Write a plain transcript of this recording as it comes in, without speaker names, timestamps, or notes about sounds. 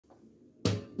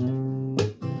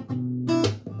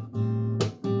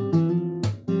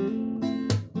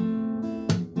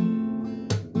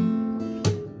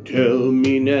Tell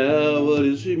me now, what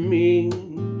does it mean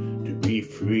to be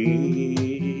free?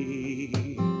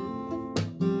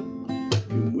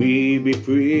 Can we be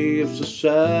free of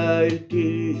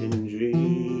society and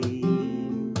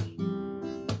dreams?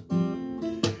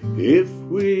 If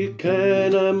we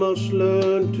can, I must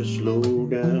learn to slow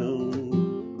down,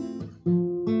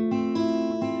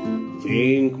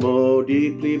 think more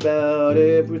deeply about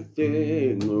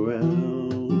everything around.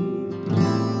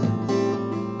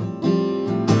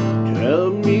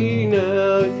 Tell me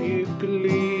now, if you could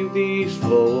leave these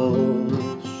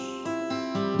faults,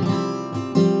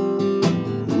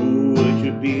 who would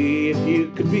you be if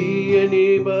you could be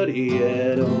anybody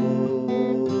at all?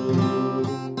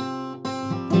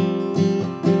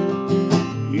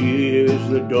 Here's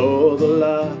the door, the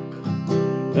lock,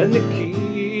 and the key.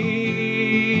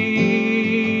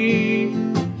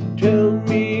 Tell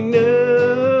me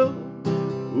now,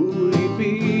 who will you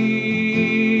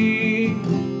be?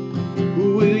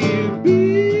 Who will you be?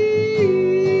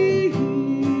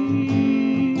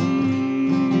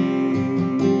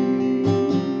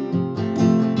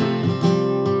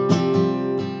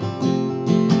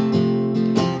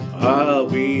 Are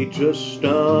we just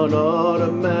an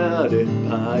automatic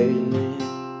pilot?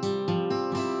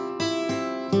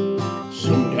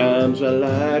 Sometimes I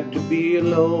like to be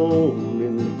alone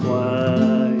in the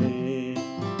quiet,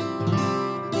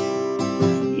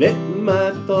 let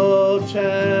my thoughts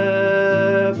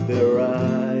have their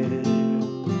ride.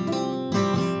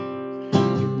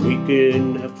 If we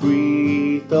can have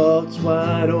free thoughts,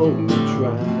 why don't we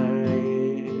try?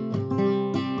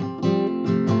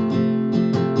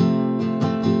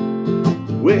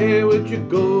 Where would you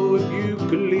go if you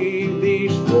could leave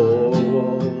these four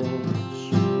walls?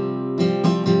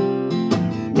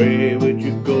 Where would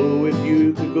you go if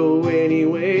you could go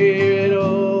anywhere at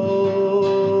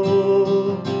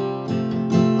all?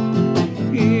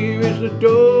 Here is the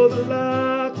door, the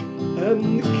lock,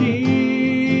 and the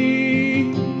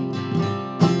key.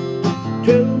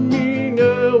 Tell me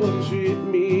now, what does it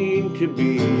mean to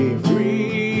be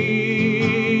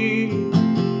free?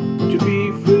 To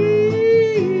be free.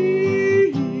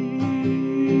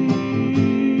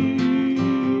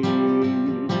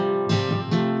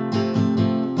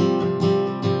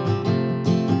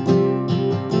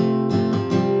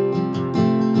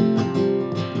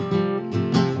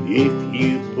 If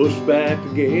you push back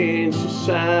against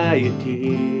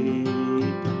society,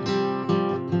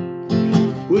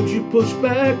 would you push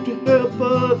back to help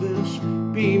others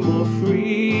be more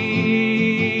free?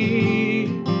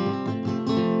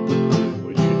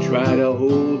 Would you try to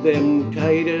hold them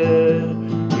tighter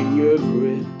in your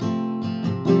grip?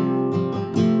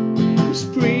 Is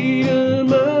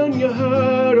freedom on your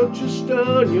heart or just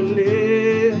on your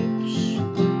lips?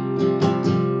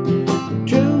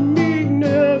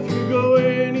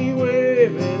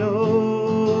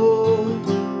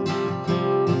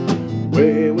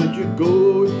 Where would you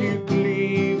go if you could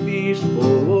leave these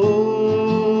four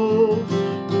walls?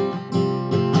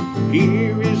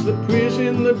 Here is the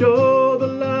prison, the door, the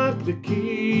lock, the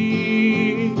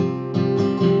key.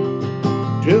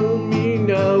 Tell me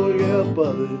now, will you help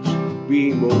others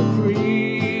be more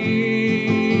free?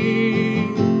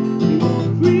 Be more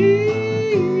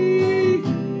free.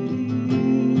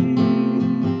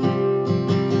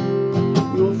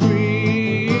 You're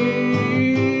free.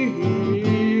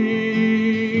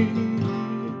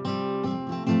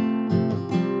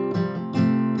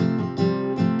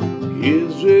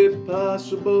 Is it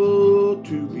possible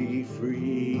to be